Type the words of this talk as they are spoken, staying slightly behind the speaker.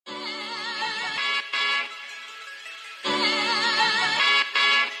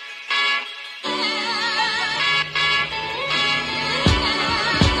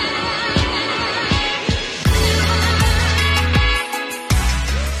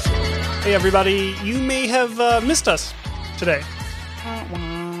Hey everybody, you may have missed us today.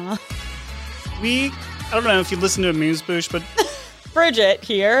 I don't know if you listened to Amuse-Bouche, but Bridget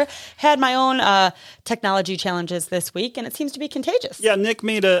here had my own technology challenges this week, and it seems to be contagious. yeah, Nick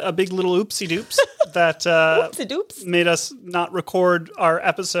made a big little oopsie-doops that Oopsie-doops. made us not record our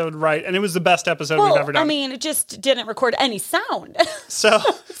episode right, and it was the best episode we've ever done. I mean, it just didn't record any sound. So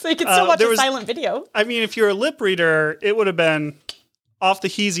you can still watch a silent video. I mean, if you're a lip reader, it would have been off the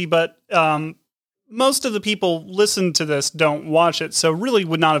heezy, but most of the people listen to this don't watch it, so really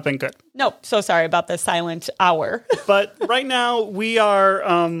would not have been good. Nope. So sorry about the silent hour. But right now we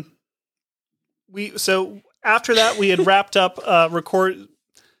are so after that we had wrapped up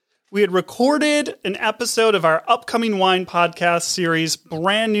we had recorded an episode of our upcoming wine podcast series,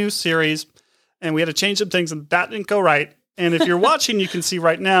 brand new series, and we had to change some things and that didn't go right. And if you're watching, you can see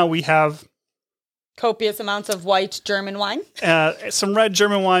right now we have Copious amounts of white German wine. some red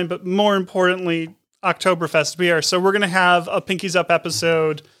German wine, but more importantly, Oktoberfest beer. So we're going to have a Pinkies Up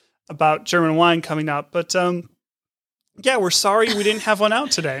episode about German wine coming up. But yeah, we're sorry we didn't have one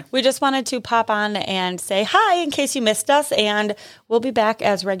out today. We just wanted to pop on and say hi in case you missed us, and we'll be back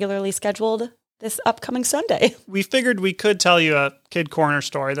as regularly scheduled this upcoming Sunday. We figured we could tell you a Kid Corner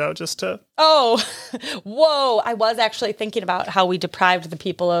story, though, just to... Oh, whoa. I was actually thinking about how we deprived the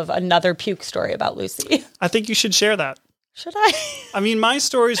people of another puke story about Lucy. I think you should share that. Should I? I mean, my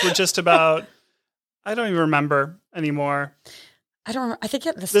stories were just about... I don't even remember anymore. I don't remember. I think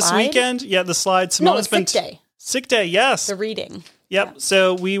the slide. This weekend? Yeah, the slide. Simona's sick day. Sick day, yes. The reading. Yep. Yeah.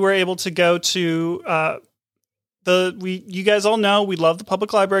 So we were able to go to you guys all know we love the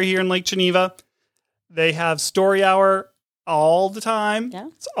public library here in Lake Geneva. They have story hour all the time. Yeah.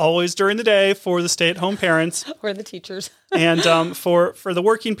 It's always during the day for the stay-at-home parents. Or the teachers. And for the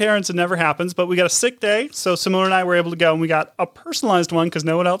working parents, it never happens. But we got a sick day, so Simone and I were able to go, and we got a personalized one because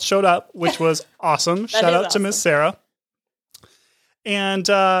no one else showed up, which was awesome. Shout out to Miss Sarah. And,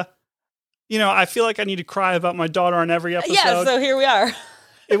 I feel like I need to cry about my daughter on every episode. Yeah, so here we are.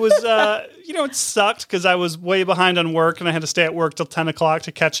 It was, it sucked because I was way behind on work and I had to stay at work till 10 o'clock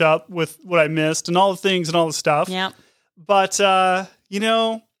to catch up with what I missed and all the things and all the stuff. Yeah. But,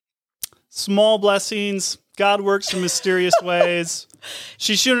 small blessings. God works in mysterious ways.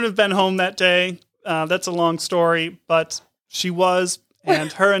 She shouldn't have been home that day. That's a long story, but she was.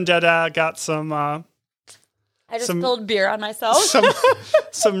 And her and Dada got some... I just spilled beer on myself.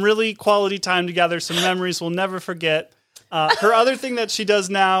 Some really quality time together. Some memories we'll never forget. Her other thing that she does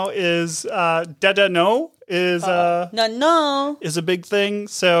now is Dada no is is a big thing.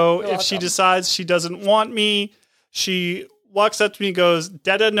 So if she decides she doesn't want me, she walks up to me and goes,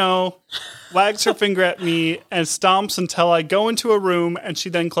 Dada no, wags her finger at me and stomps until I go into a room, and she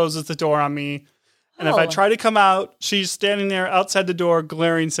then closes the door on me. And if I try to come out, she's standing there outside the door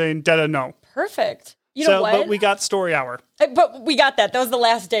glaring saying Dada no. Perfect. You know what? But we got story hour. But we got that. That was the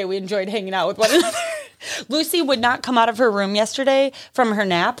last day we enjoyed hanging out with one another. Lucy would not come out of her room yesterday from her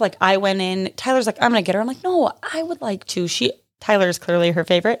nap. Like, I went in. Tyler's like, I'm going to get her. I'm like, no, I would like to. Tyler is clearly her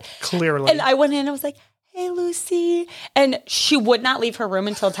favorite. Clearly. And I went in and I was like, hey, Lucy. And she would not leave her room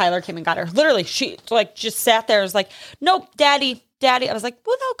until Tyler came and got her. Literally, she just sat there. I was like, nope, daddy. I was like,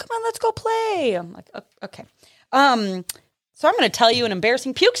 well, no, come on, let's go play. I'm like, okay. So I'm going to tell you an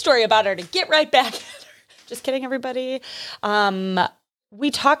embarrassing puke story about her to get right back. Just kidding, everybody. We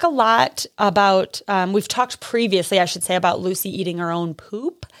talk a lot about, we've talked previously, I should say, about Lucy eating her own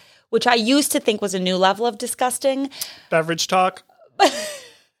poop, which I used to think was a new level of disgusting. Beverage talk.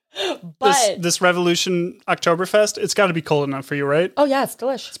 But this Revolution Oktoberfest, it's got to be cold enough for you, right? Oh, yeah, it's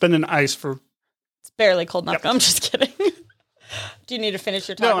delicious. It's been in ice for... It's barely cold enough. Yep. No, I'm just kidding. Do you need to finish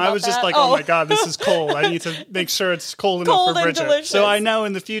your talk No, about I was just that? like, oh my God, this is cold. I need to make sure it's cold enough for Bridget. Delicious. So I know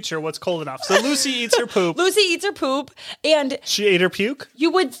in the future what's cold enough. So Lucy eats her poop. Lucy eats her poop, and... She ate her puke?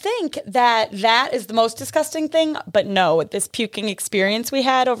 You would think that is the most disgusting thing, but no, this puking experience we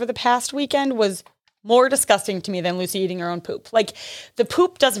had over the past weekend was more disgusting to me than Lucy eating her own poop. Like, the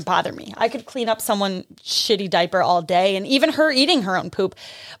poop doesn't bother me. I could clean up someone's shitty diaper all day, and even her eating her own poop.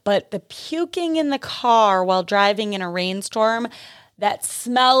 But the puking in the car while driving in a rainstorm that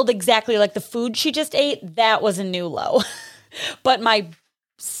smelled exactly like the food she just ate, that was a new low. But my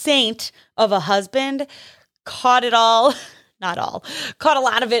saint of a husband caught it all. Not all. Caught a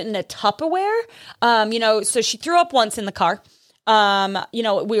lot of it in a Tupperware. So she threw up once in the car.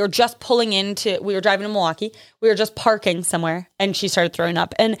 We were just we were driving to Milwaukee. We were just parking somewhere and she started throwing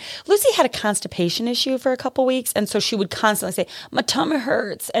up. And Lucy had a constipation issue for a couple weeks. And so she would constantly say, my tummy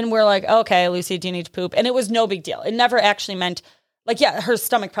hurts. And we're like, okay, Lucy, do you need to poop? And it was no big deal. It never actually meant Like, yeah, her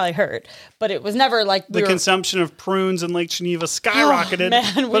stomach probably hurt, but it was never like the consumption of prunes in Lake Geneva skyrocketed. Oh,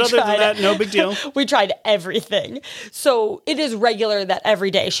 man, but other than that, no big deal. We tried everything. So it is regular that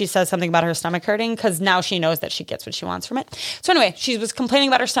every day she says something about her stomach hurting because now she knows that she gets what she wants from it. So anyway, she was complaining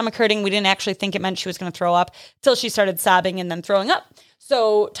about her stomach hurting. We didn't actually think it meant she was going to throw up till she started sobbing and then throwing up.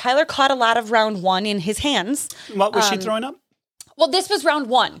 So Tyler caught a lot of round 1 in his hands. What was she throwing up? Well, this was round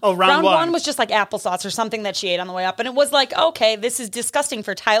 1. Oh, round 1 was just like applesauce or something that she ate on the way up. And it was like, okay, this is disgusting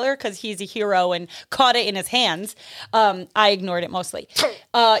for Tyler because he's a hero and caught it in his hands. I ignored it mostly.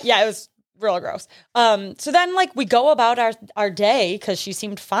 Yeah, it was real gross. So then like we go about our day because she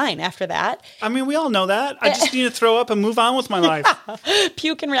seemed fine after that. I mean, we all know that. I just need to throw up and move on with my life.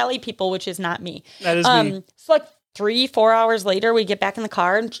 Puke and rally people, which is not me. That is me. So like 3-4 hours later, we get back in the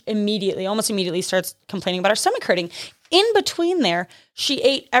car and almost immediately starts complaining about her stomach hurting. In between there, she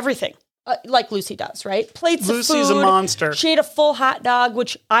ate everything. Like Lucy does, right? Plates Lucy's of food. a monster. She ate a full hot dog,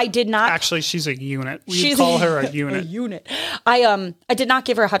 which I did not. Actually, she's a unit. We call her a unit. A unit. I did not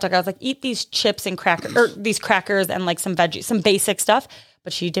give her a hot dog. I was like, eat these chips and these crackers and like some veggies, some basic stuff.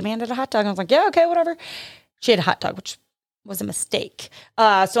 But she demanded a hot dog. I was like, yeah, okay, whatever. She ate a hot dog, which was a mistake.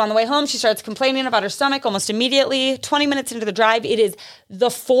 So on the way home, she starts complaining about her stomach almost immediately. 20 minutes into the drive, it is the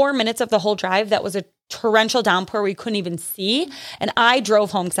 4 minutes of the whole drive that was a torrential downpour we couldn't even see. And I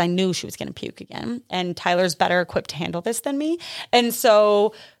drove home because I knew she was going to puke again. And Tyler's better equipped to handle this than me. And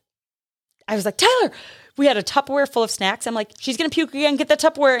so I was like, Tyler, we had a Tupperware full of snacks. I'm like, she's going to puke again, get the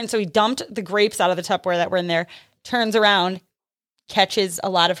Tupperware. And so he dumped the grapes out of the Tupperware that were in there, turns around, catches a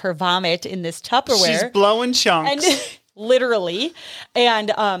lot of her vomit in this Tupperware. She's blowing chunks. And literally.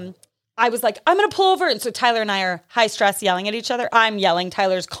 And I was like, I'm going to pull over. And so Tyler and I are high stress yelling at each other. I'm yelling.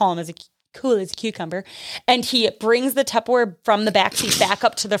 Tyler's cool as a cucumber. And he brings the Tupperware from the back seat back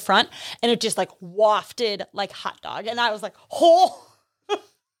up to the front. And it just like wafted like hot dog. And I was like, oh.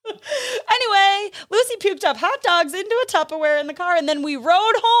 Anyway, Lucy puked up hot dogs into a Tupperware in the car. And then we rode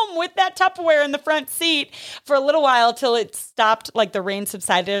home with that Tupperware in the front seat for a little while till it stopped, like the rain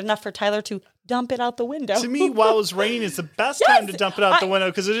subsided enough for Tyler to dump it out the window. To me, while it was raining, is the best time to dump it out the window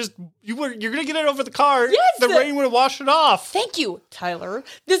because you're going to get it over the car. Yes, the rain would have washed it off. Thank you, Tyler.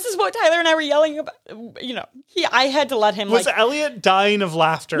 This is what Tyler and I were yelling about. You know, I had to let him. Was Elliot dying of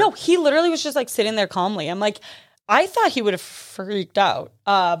laughter? No, he literally was just like sitting there calmly. I'm like, I thought he would have freaked out.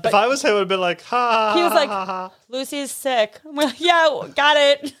 But if I was him, I would have been like, ha. He was like, Lucy's sick. I'm like, yeah, got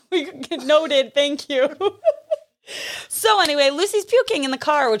it. We noted. Thank you. So anyway, Lucy's puking in the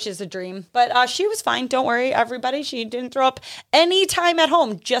car, which is a dream. But she was fine. Don't worry, everybody. She didn't throw up any time at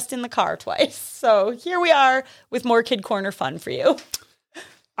home, just in the car twice. So here we are with more Kid Corner fun for you.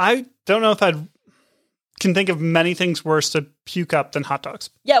 I don't know if I can think of many things worse to puke up than hot dogs.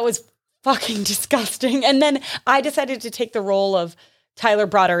 Yeah, it was fucking disgusting. And then I decided to take the role of Tyler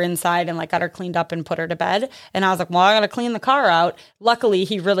brought her inside and like got her cleaned up and put her to bed. And I was like, well, I got to clean the car out. Luckily,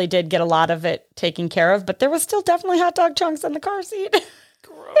 he really did get a lot of it taken care of, but there was still definitely hot dog chunks in the car seat.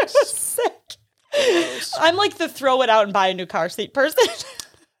 Gross. Sick. Gross. I'm like the throw it out and buy a new car seat person.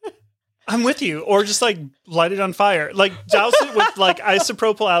 I'm with you. Or just like light it on fire. Like douse it with like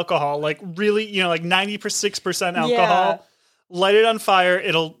isopropyl alcohol, like really, like 96% alcohol. Yeah. Light it on fire.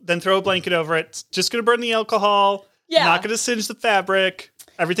 It'll then throw a blanket over it. It's just going to burn the alcohol. Yeah. Not going to singe the fabric.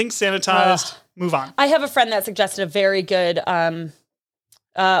 Everything's sanitized. Move on. I have a friend that suggested a very good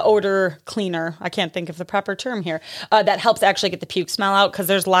odor cleaner. I can't think of the proper term here. That helps actually get the puke smell out because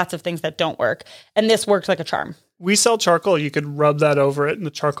there's lots of things that don't work. And this works like a charm. We sell charcoal. You could rub that over it and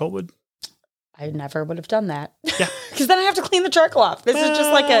the charcoal would. I never would have done that. Yeah. Because then I have to clean the charcoal off. This is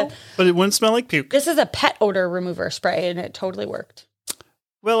just like But it wouldn't smell like puke. This is a pet odor remover spray and it totally worked.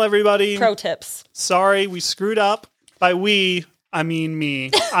 Well, everybody. Pro tips. Sorry, we screwed up. By we, I mean me.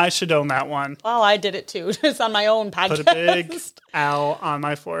 I should own that one. Well, I did it too. It's on my own podcast. Put a big owl on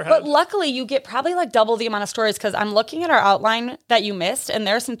my forehead. But luckily, you get probably like double the amount of stories because I'm looking at our outline that you missed, and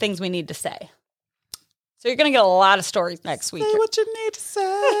there are some things we need to say. So you're going to get a lot of stories next week. Say what you need to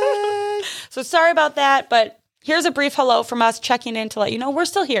say. So sorry about that, but here's a brief hello from us checking in to let you know we're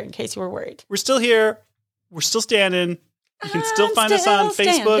still here in case you were worried. We're still here. We're still standing. You can still find us on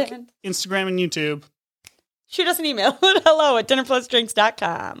Facebook, Instagram, and YouTube. Shoot us an email at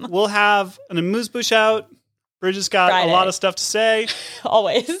hello@dinnerplusdrinks.com. We'll have an amuse-bouche out. Bridget's got Friday. A lot of stuff to say.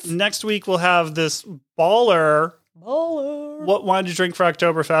 Always. Next week, we'll have this baller. What wine to drink for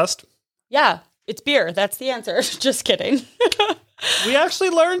Oktoberfest? Yeah, it's beer. That's the answer. Just kidding. We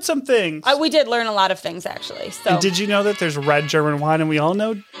actually learned some things. We did learn a lot of things, actually. So. And did you know that there's red German wine, and we all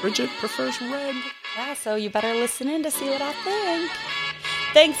know Bridget prefers red? Yeah, so you better listen in to see what I think.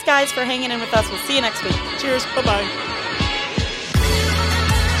 Thanks, guys, for hanging in with us. We'll see you next week. Cheers. Bye-bye.